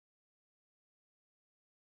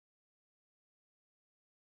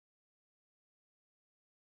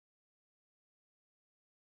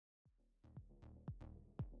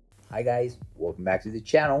Hi guys, welcome back to the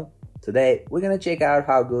channel. Today we're gonna check out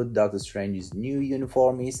how good Doctor Strange's new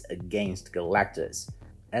uniform is against Galactus,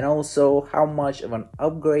 and also how much of an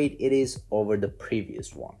upgrade it is over the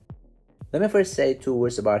previous one. Let me first say 2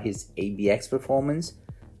 words about his ABX performance.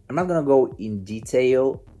 I'm not gonna go in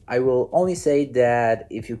detail. I will only say that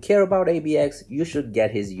if you care about ABX, you should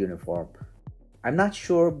get his uniform. I'm not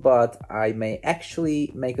sure, but I may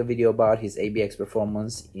actually make a video about his ABX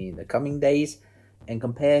performance in the coming days and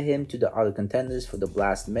compare him to the other contenders for the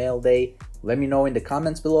Blast Mail Day. Let me know in the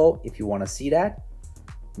comments below if you want to see that.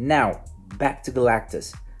 Now, back to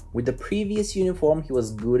Galactus. With the previous uniform, he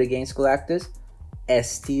was good against Galactus,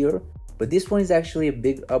 S tier, but this one is actually a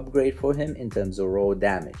big upgrade for him in terms of raw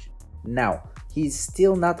damage. Now, he's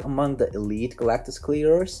still not among the elite Galactus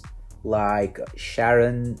clearers like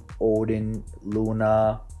Sharon, Odin,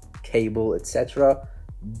 Luna, Cable, etc.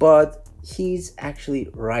 But he's actually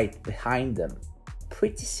right behind them.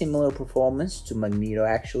 Pretty similar performance to Magneto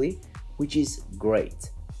actually, which is great.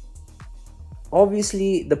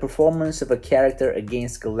 Obviously, the performance of a character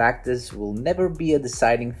against Galactus will never be a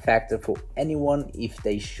deciding factor for anyone if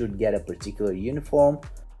they should get a particular uniform.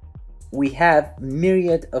 We have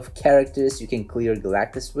myriad of characters you can clear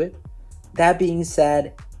Galactus with. That being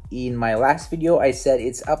said, in my last video I said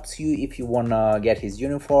it's up to you if you wanna get his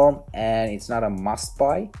uniform and it's not a must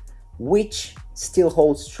buy, which still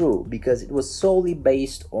holds true because it was solely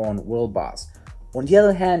based on World Boss. On the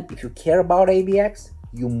other hand, if you care about ABX,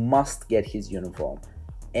 you must get his uniform,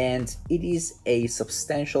 and it is a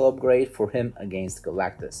substantial upgrade for him against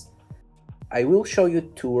Galactus. I will show you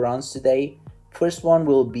 2 runs today. First one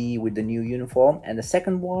will be with the new uniform and the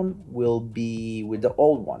second one will be with the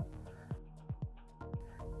old one.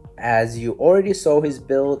 As you already saw his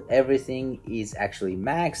build, everything is actually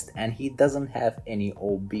maxed and he doesn't have any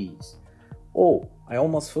OBs. Oh, I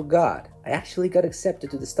almost forgot. I actually got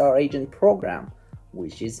accepted to the Star Agent program,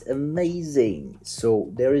 which is amazing.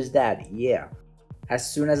 So there is that, yeah.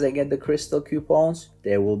 As soon as I get the crystal coupons,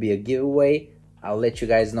 there will be a giveaway. I'll let you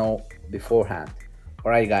guys know beforehand.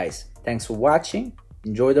 Alright guys, thanks for watching.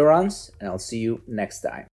 Enjoy the runs and I'll see you next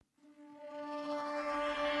time.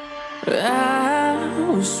 I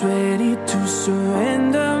was ready to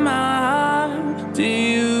surrender my heart to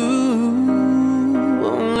you,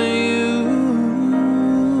 only you.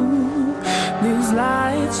 These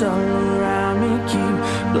lights all around me keep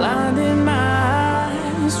blinding my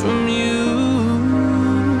eyes from you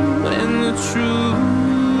and the truth.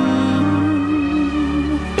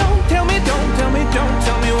 Don't tell me, don't tell me, don't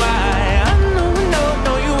tell me why. I know, no,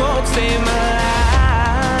 no, you won't save my life.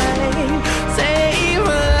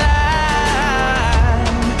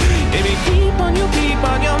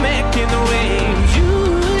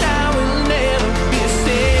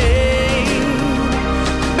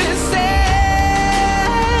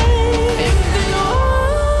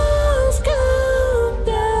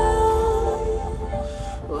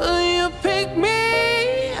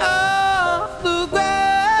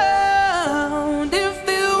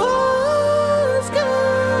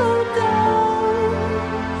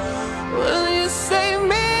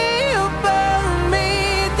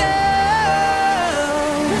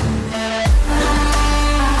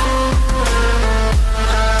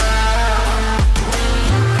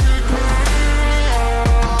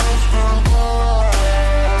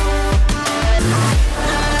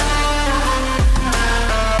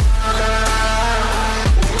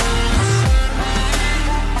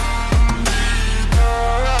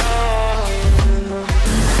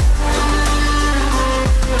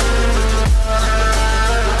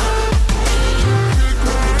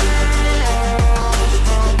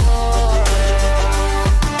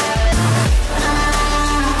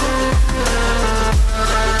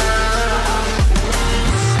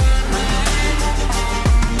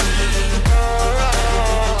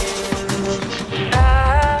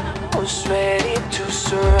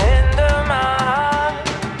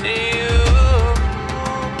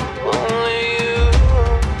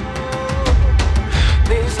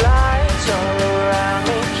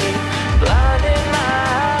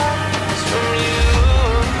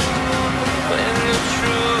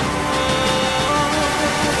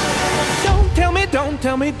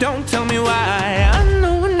 Don't tell me why. I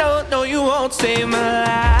know, no, no, you won't save my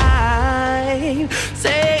life.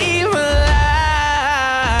 Save my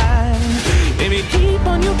life. Baby, keep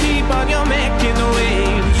on your